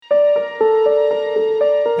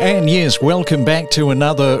And yes, welcome back to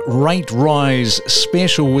another rate rise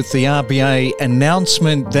special with the RBA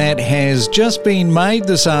announcement that has just been made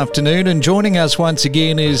this afternoon. And joining us once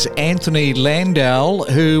again is Anthony Landau,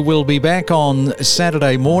 who will be back on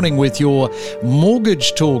Saturday morning with your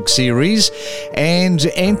Mortgage Talk series. And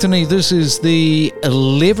Anthony, this is the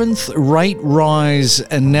 11th rate rise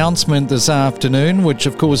announcement this afternoon, which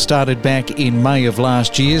of course started back in May of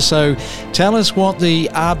last year. So tell us what the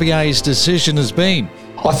RBA's decision has been.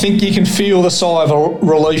 I think you can feel the sigh of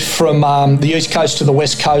relief from the East Coast to the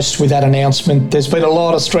West Coast with that announcement. There's been a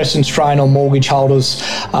lot of stress and strain on mortgage holders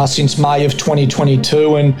since May of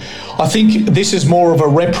 2022, and I think this is more of a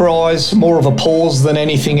reprise, more of a pause than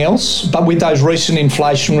anything else. But with those recent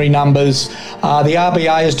inflationary numbers, the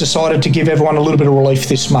RBA has decided to give everyone a little bit of relief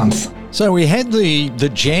this month. So we had the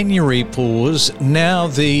January pause, now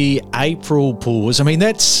the April pause. I mean,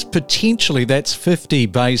 that's 50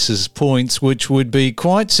 basis points, which would be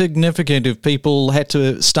quite significant if people had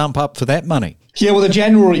to stump up for that money. Yeah, well, the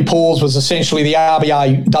January pause was essentially the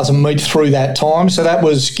RBA doesn't meet through that time. So that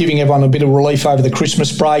was giving everyone a bit of relief over the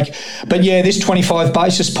Christmas break. But yeah, this 25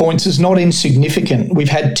 basis points is not insignificant. We've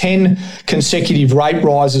had 10 consecutive rate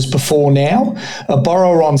rises before now. A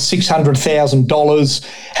borrower on $600,000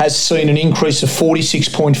 has seen an increase of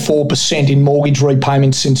 46.4% in mortgage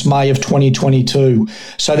repayments since May of 2022.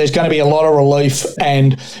 So there's going to be a lot of relief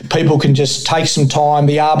and people can just take some time.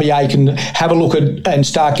 The RBA can have a look at and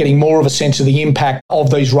start getting more of a sense of the impact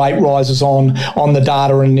of these rate rises on the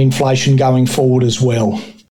data and inflation going forward as well.